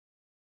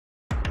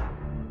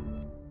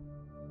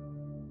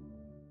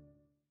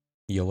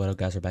Yo, what up,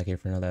 guys? We're back here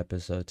for another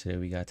episode. Today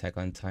we got Attack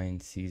on Titan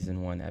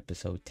Season 1,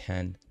 Episode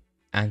 10.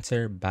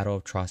 Answer Battle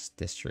of Trost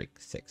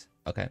District 6.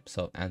 Okay,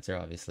 so answer,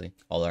 obviously.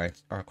 All our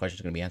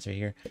questions are going to be answered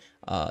here.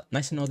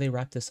 Nice to know they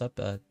wrapped this up,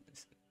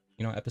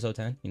 Episode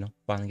 10.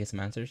 Finally get some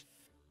answers.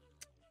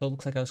 So it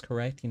looks like I was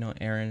correct.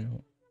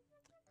 Eren,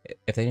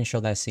 if they didn't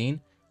show that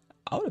scene,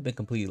 I would have been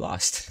completely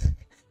lost.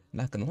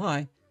 Not going to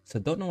lie. So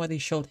don't know why they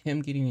showed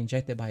him getting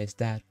injected by his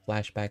dad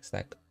flashbacks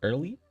that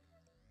early.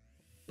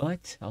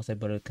 But I was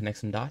able to connect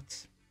some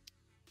dots.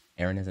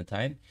 Eren is a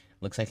Titan.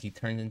 Looks like he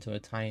turned into a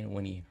Titan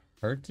when he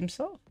hurt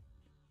himself.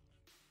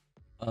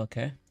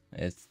 Okay.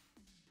 I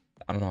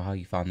don't know how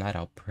you found that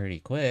out pretty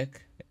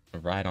quick.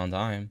 Right on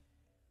time.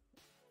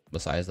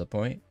 Besides the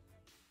point.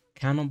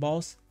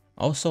 Cannonballs.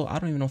 Also, I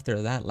don't even know if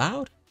they're that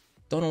loud.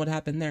 Don't know what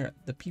happened there.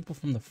 The people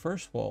from the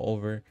first wall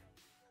over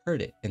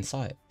heard it and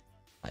saw it.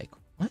 Like,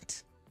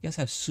 what? You guys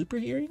have super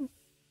hearing?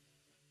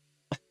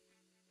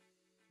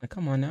 Like,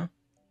 come on now.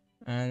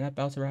 And that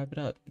about to wrap it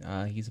up.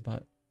 He's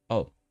about,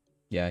 oh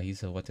yeah,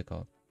 he's what's it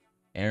called,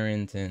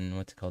 Eren's in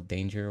what's it called,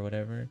 danger or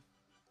whatever,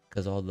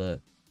 because all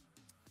the,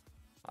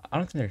 I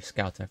don't think they're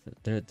scouts,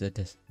 they're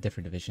the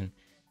different division,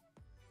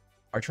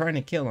 are trying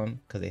to kill him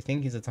because they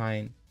think he's a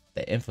Titan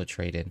that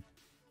infiltrated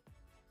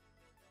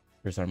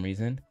for some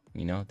reason.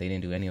 They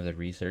didn't do any of the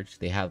research.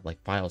 They have like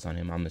files on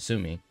him, I'm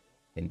assuming.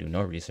 They didn't do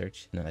no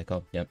research, and they're like,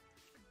 oh yep,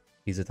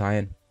 he's a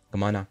Titan,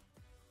 come on now.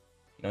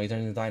 He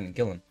turns into a Titan and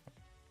kill him.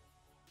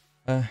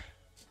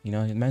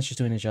 The man's just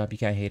doing his job. You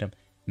can't hate him.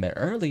 But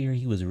earlier,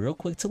 he was real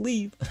quick to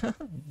leave.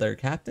 Their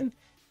captain,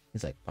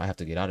 he's like, I have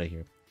to get out of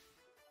here.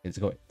 It's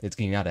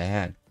getting out of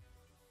hand.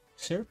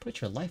 Sir, put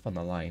your life on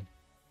the line.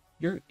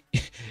 Your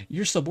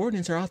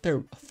subordinates are out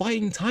there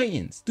fighting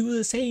Titans. Do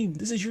the same.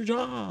 This is your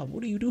job.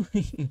 What are you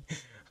doing?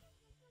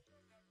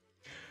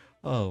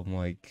 Oh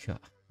my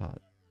god.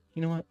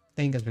 You know what?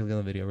 Thank you guys for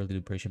the video. I really do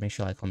appreciate it. Make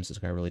sure you like, comment,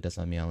 subscribe. It really does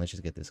help me out. Let's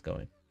just get this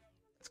going.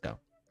 Let's go.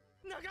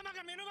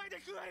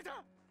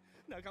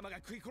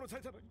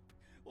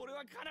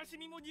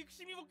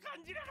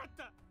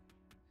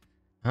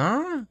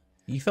 Huh?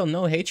 You felt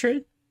no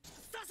hatred?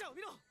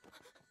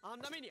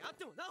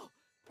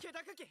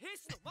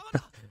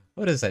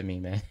 What does that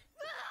mean, man?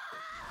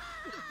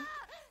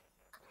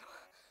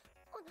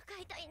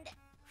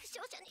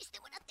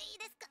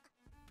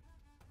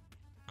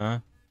 Huh?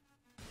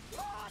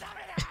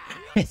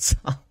 It's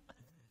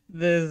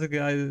this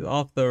guy is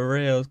off the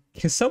rails.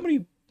 Can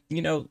somebody,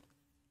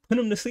 put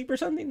him to sleep or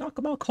something? Knock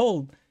him out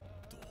cold.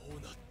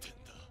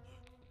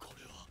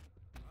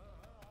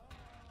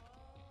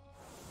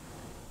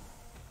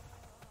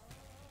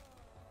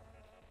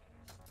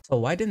 So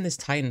why didn't this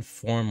Titan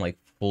form like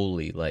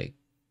fully like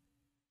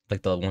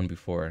the one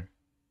before?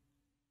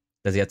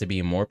 Does he have to be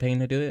in more pain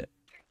to do it?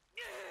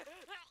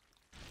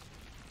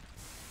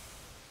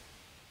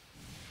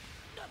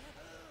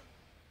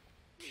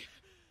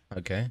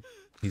 Okay,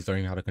 he's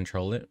learning how to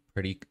control it.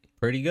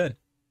 Pretty good.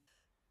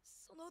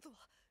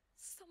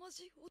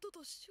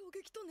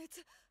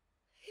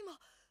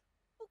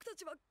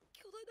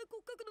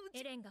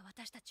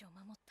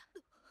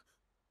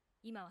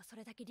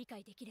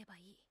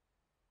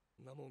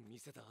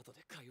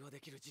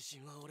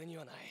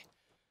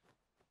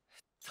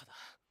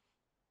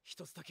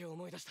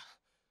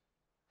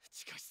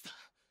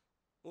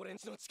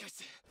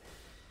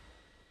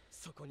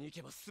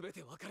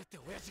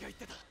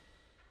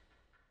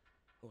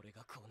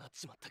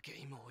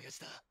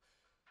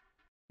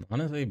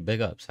 Honestly,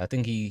 big ups. I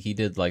think he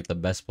did like the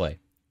best play.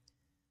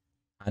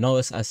 I know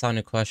I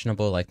sounded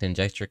questionable, like the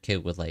injector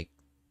kit with like,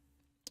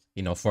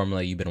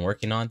 formula you've been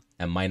working on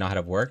and might not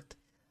have worked,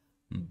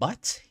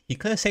 but he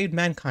could have saved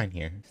mankind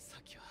here.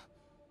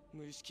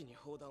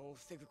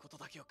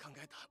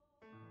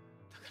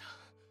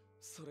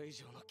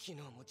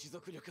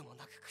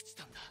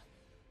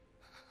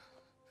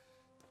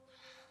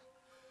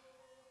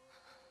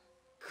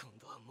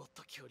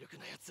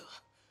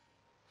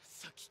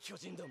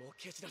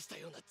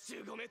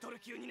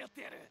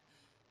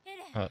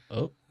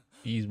 Oh,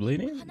 he's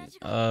bleeding.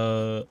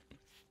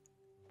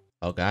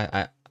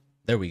 Okay,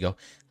 there we go.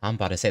 I'm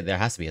about to say there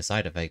has to be a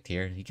side effect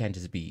here. He can't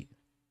just be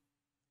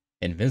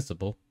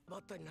invincible.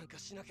 What?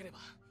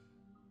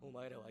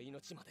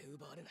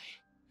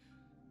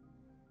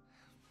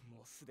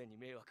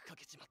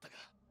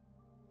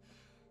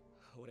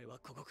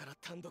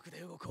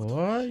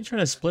 You trying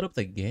to split up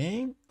the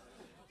gang?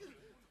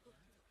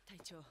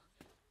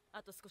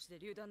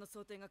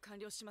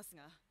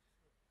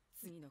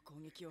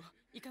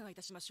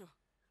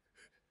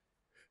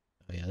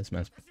 Oh yeah, this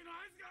man's...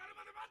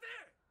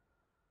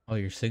 Oh,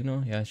 your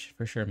signal? Yeah,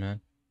 for sure,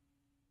 man.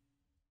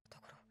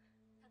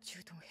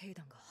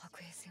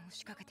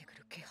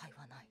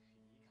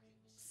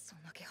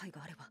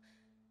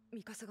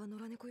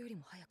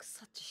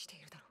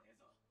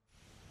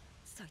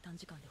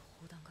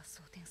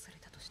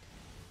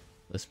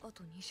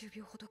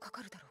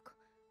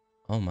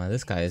 Oh my,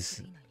 this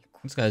guy's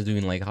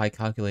doing like high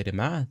calculated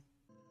math.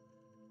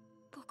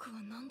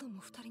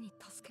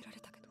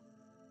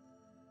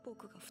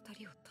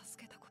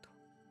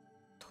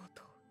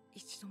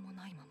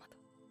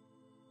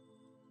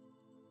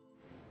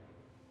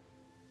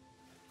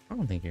 I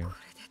don't think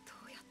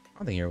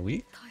you're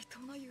weak.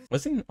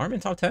 Wasn't Armin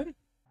top 10?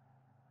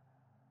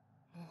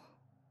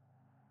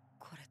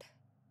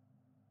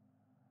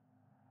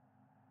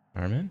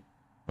 Armin?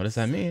 What does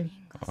that mean?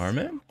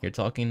 Armin? You're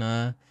talking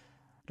a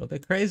little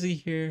bit crazy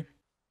here.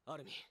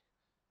 Okay.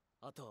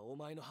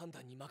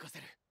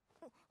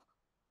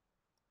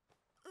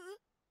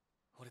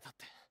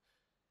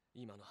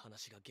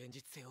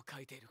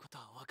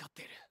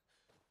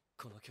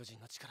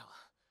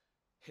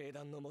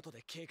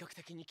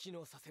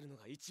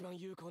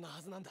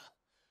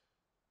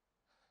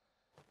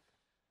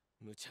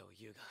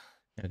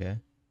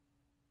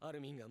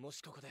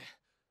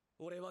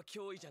 俺は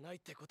脅威じゃないっ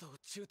てことを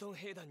駐屯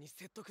兵団に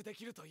説得で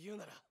きるという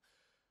なら、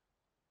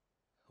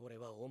俺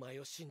はお前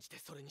を信じて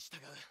それに従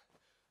う。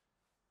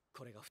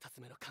これが二つ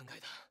目の考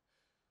えだ。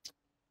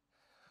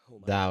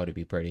That would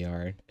be pretty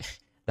hard.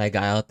 That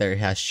guy out there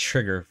has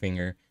trigger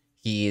finger.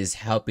 He is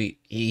helping.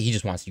 He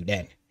just wants you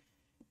dead.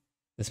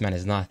 This man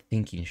is not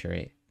thinking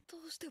straight. ど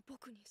うして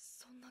僕に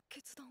そんな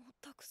決断を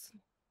託す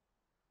の？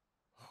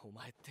お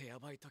前ってや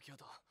ばい時ほ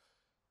ど、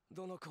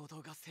どの行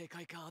動が正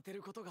解か当て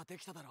ることがで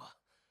きただろう。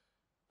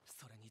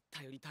それに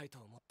頼りたいと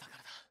思ったか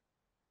らだ。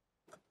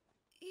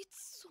い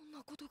つそん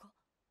なことが？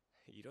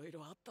いろい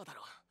ろあっただ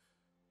ろ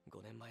う。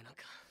5年前なん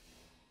か、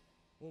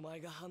お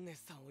前がハンネ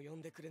スさんを呼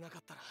んでくれなか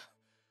ったら、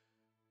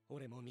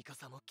俺もミカ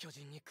サも巨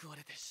人に食わ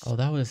れてし。Oh,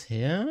 that was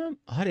him?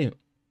 I didn't.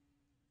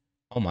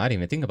 Oh my, I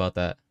didn't even think about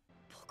that.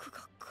 僕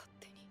が勝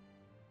手に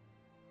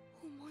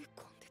思い込ん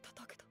でた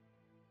だけだ。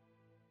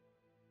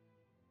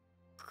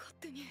勝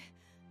手に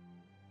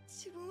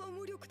自分は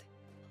無力で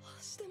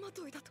足手ま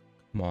といだと。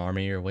Come on,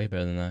 Armin, you're way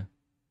better than that.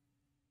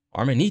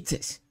 Armin needs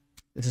this.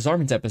 This is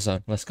Armin's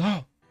episode. Let's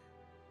go.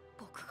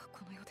 僕が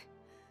この世で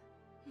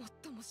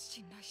最も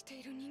信頼して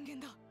いる人間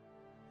だ。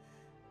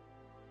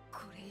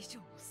これ以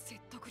上の説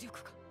得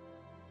力が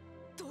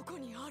どこ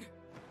にある？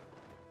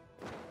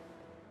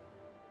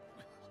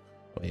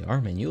 Wait,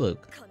 Armin, you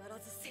look.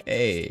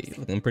 Hey, you're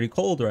looking pretty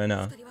cold right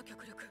now.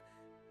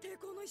 抵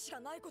抗の意志が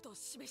ないことを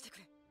示してく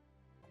れ。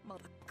ま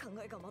だ考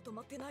えがまと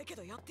まってないけ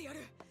どやってや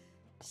る。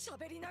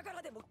喋りなが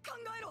らでも考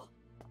えろ。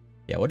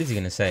Yeah, what is he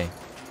gonna say?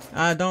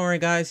 Don't worry,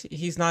 guys.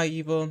 He's not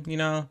evil. You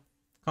know,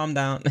 calm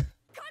down. 彼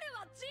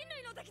は人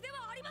類の敵で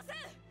はありません。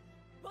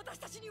私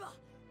たちには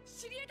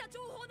知り得た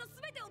情報の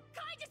すべてを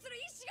開示する意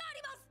志があ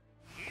ります。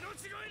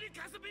命乞いに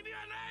貸す耳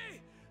はな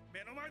い。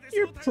目の前で。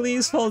You're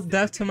please hold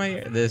deaf to my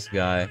ear. This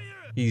guy,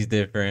 he's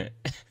different.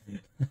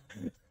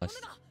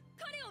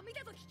 彼を見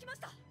たと聞きまし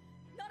た。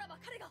ならば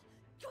彼が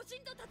巨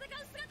人と戦う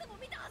姿も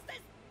見たはずで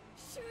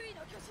す。周囲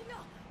の巨人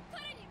が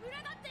彼に群が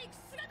っていく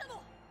姿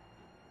も。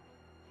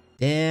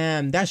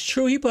 Damn, that's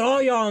true. He put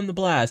all y'all on the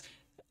blast.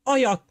 All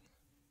y'all.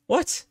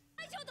 What?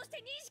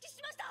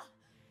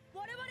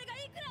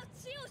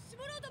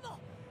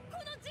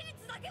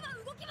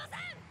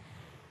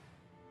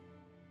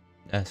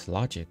 That's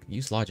logic.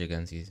 Use logic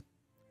against these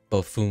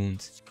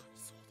buffoons.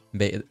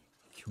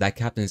 That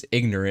captain's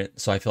ignorant,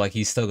 so I feel like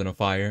he's still gonna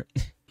fire.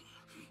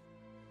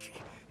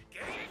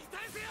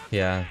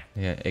 yeah,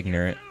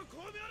 ignorant.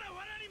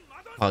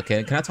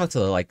 Okay, can I talk to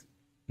the like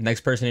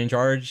next person in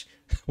charge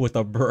with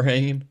a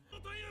brain?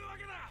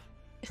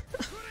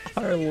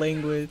 Our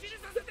language.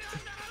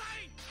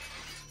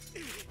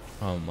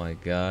 Oh my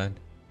god.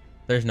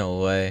 There's no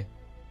way.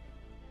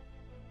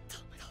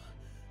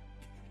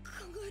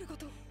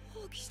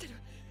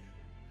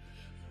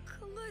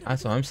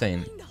 That's what I'm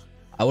saying.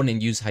 I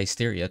wouldn't use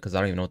hysteria because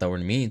I don't even know what that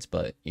word means,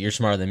 but you're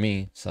smarter than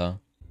me, so.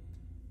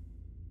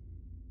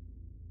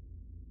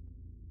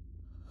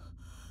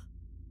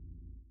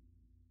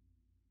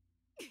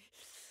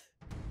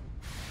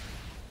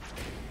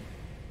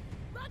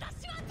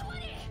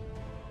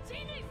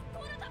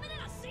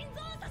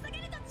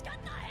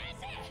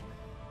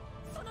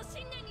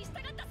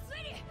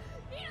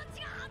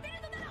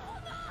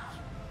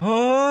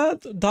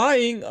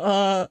 Dying.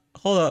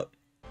 Hold up.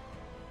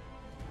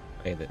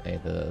 Hey,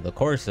 the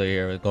chorus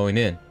here going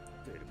in.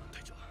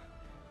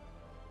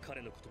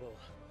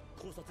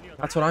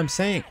 That's what I'm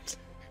saying.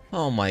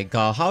 Oh my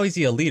god, how is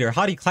he a leader?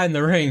 How do he climb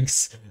the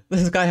ranks?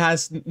 This guy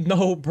has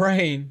no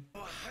brain.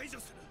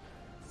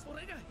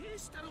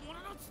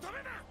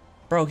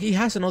 Bro, he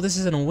has to know this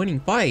isn't a winning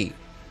fight.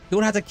 He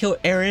would have to kill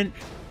Eren,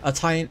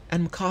 Atine,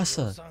 and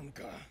Mikasa.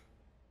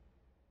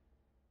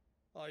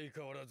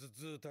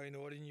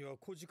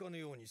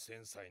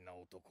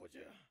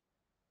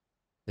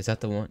 Is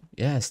that the one?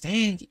 Yes,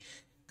 thank you.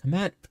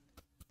 Command.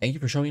 Thank you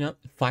for showing up.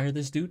 Fire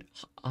this dude.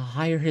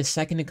 Hire his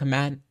second in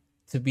command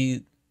to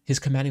be his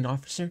commanding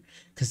officer.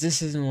 Because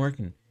this isn't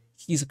working.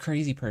 He's a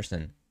crazy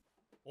person.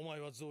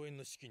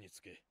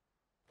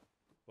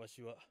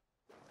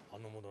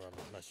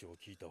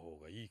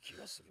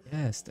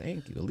 Yes,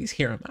 thank you. At least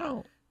hear him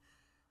out.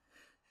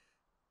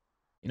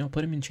 You know,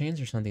 put him in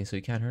chains or something so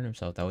he can't hurt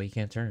himself. That way he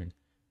can't turn.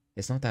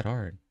 It's not that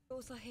hard.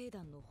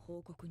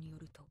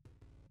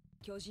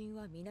 巨人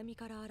は南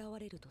から現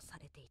れるとさ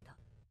れていた。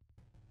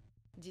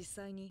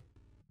実際に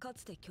か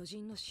つて巨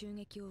人の襲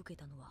撃を受け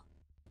たのは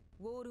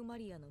ウォールマ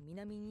リアの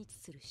南に位置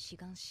するシ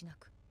ガンシナ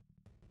区。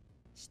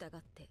したが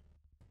って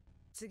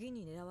次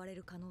に狙われ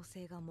る可能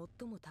性が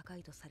最も高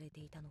いとされ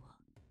ていたのは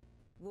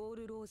ウォー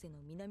ルローゼ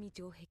の南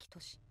城壁都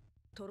市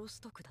トロ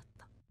スト区だっ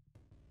た。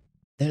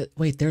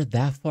Wait, they're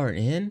that far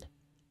in?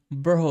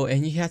 Bro,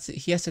 and he has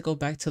to go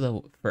back to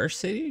the first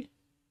city?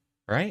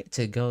 Right?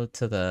 To go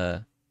to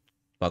the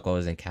what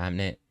was in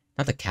cabinet?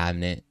 Not the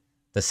cabinet,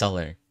 the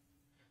cellar.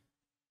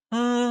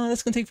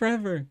 That's gonna take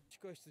forever. 地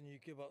下室に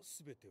行けば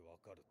全てわ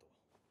かると。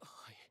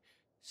はい、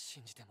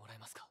信じてもらえ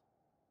ますか。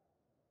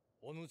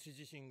お主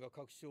自身が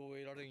確証を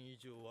得られん以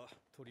上は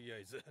とりあ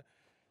えず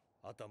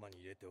頭に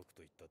入れておく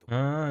といったところ。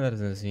That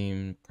doesn't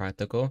seem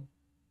practical.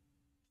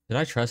 Did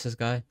I trust this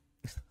guy?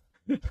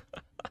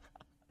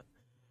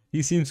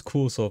 He seems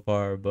cool so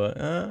far, but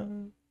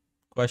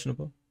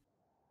questionable.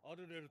 ア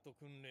ルレルと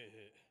訓練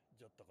兵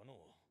じゃったかの。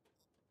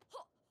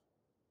は、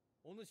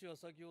お主は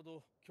先ほ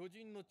ど巨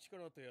人の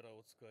力とやら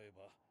を使え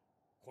ば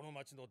この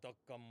町の奪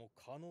還も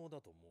可能だ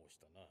と申し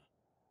たな。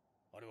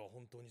あれは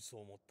本当にそ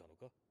う思ったの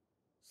か、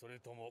それ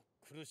とも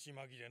苦し紛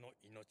れの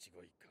命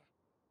乞いか。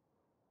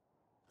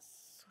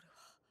それは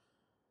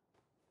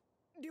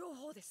両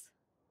方です。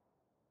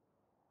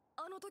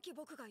あの時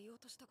僕が言おう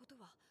としたこと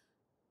は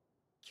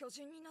巨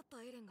人になっ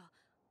たエレンが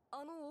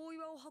あの大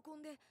岩を運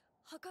んで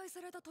破壊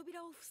された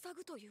扉を塞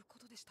ぐというこ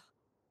とでした。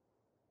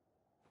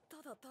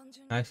ただ単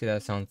純に Actually,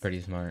 that sounds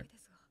pretty smart.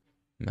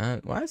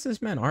 Man, why is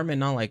this man Armin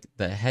not like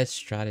the head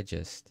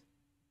strategist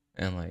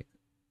and like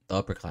the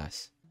upper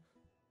class?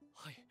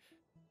 はい。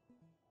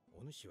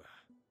お主は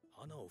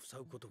穴を塞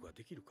ぐことが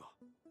できるか。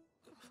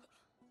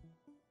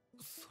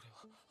それ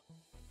は。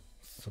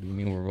 What do you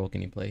mean what role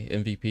can he play?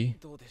 MVP?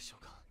 どうでしょ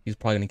うか。 He's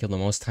probably gonna kill the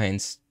most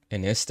Titans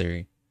in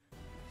history.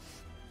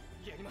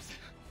 やります。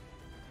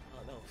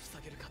穴を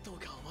塞げるかどう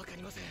かはわか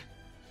りません。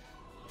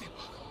でも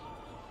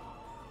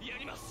や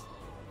ります。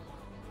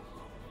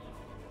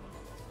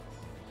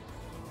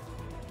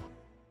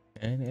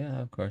 And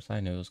yeah, of course, I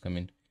knew it was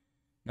coming.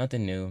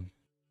 Nothing new.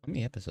 How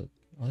many episodes?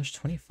 Oh, there's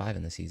 25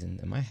 in the season.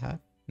 Am I half?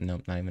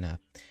 Nope, not even half.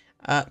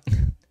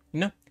 You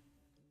know,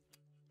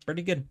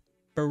 pretty good.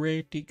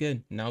 Pretty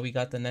good. Now we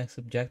got the next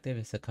objective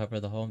is to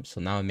cover the home.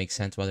 So now it makes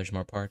sense why there's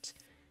more parts.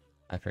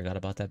 I forgot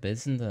about that. But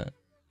isn't the...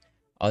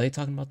 Are they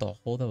talking about the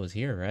hole that was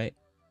here, right?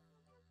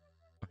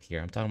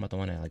 Here, I'm talking about the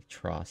one at like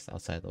Trost,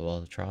 outside the wall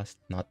of Trost.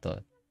 Not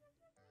the...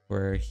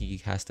 where he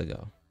has to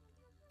go.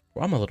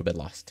 Well, I'm a little bit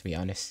lost, to be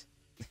honest.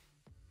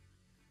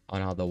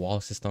 On how the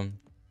wall system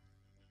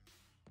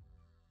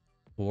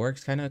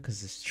works, kind of,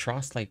 because it's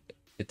Trost, like,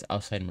 it's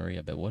outside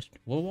Maria. But what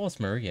wall is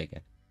Maria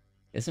again?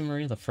 Isn't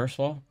Maria the first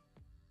wall?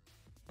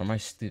 Or am I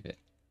stupid?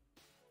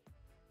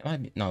 It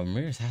might be, no,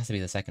 Maria's has to be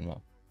the second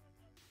wall.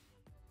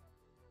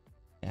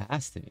 It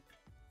has to be.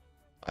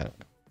 I don't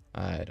know.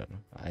 I don't know.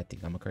 I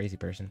think I'm a crazy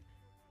person.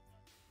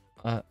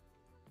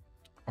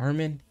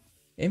 Armin,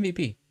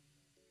 MVP.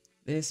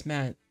 This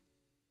man,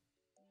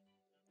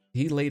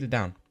 he laid it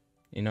down.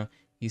 You know,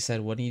 he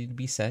said what needed to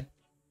be said.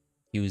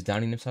 He was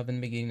downing himself in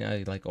the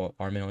beginning, like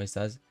Armin always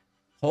does.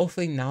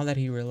 Hopefully, now that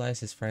he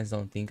realized his friends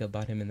don't think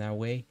about him in that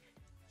way,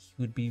 he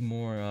would be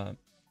more,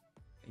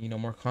 you know,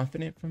 more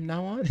confident from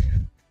now on.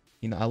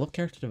 You know, I love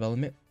character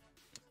development,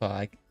 but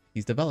like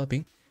he's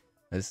developing.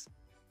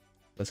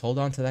 Let's hold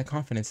on to that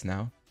confidence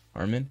now,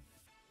 Armin.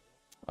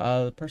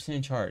 The person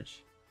in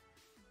charge,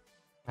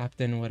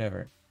 Captain,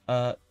 whatever.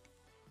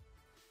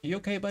 You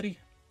okay, buddy?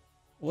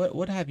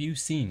 What have you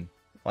seen?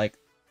 Like,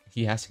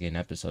 he has to get an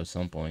episode at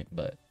some point,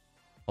 but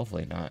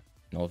hopefully not.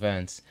 No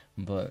offense,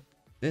 but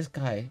this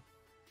guy,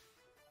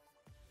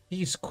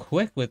 he's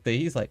quick with it.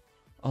 He's like,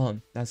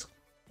 that's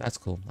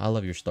cool. I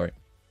love your story.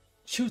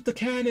 Shoot the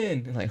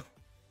cannon! Like,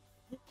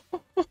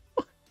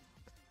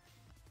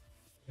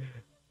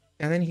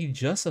 and then he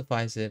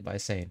justifies it by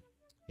saying,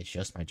 "It's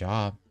just my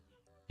job.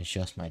 It's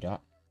just my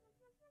job."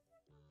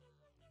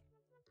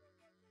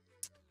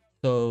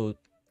 So,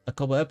 a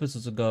couple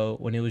episodes ago,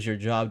 when it was your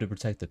job to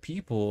protect the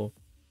people,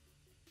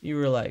 you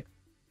were like,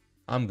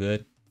 "I'm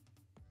good."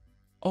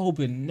 Oh,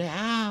 but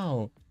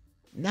now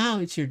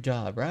it's your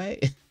job,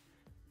 right?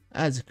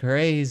 That's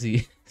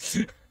crazy.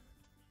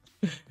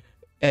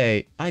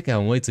 Hey, I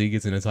can't wait till he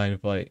gets in a Titan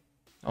fight.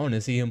 I want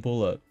to see him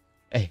pull up.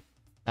 Hey,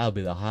 that'll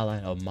be the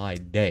highlight of my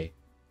day.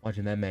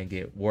 Watching that man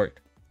get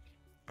worked.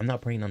 I'm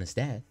not praying on his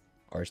death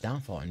or his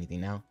downfall or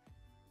anything now.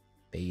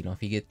 But you know, if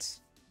he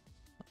gets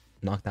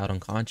knocked out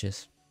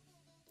unconscious,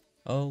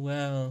 oh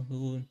well,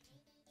 who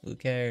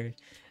cares?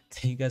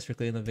 Thank you guys for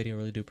clicking the video.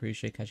 Really do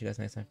appreciate it. Catch you guys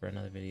next time for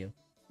another video.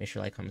 Make sure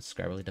to like, comment,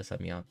 subscribe. Really does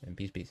help me out. And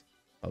peace.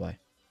 Bye bye.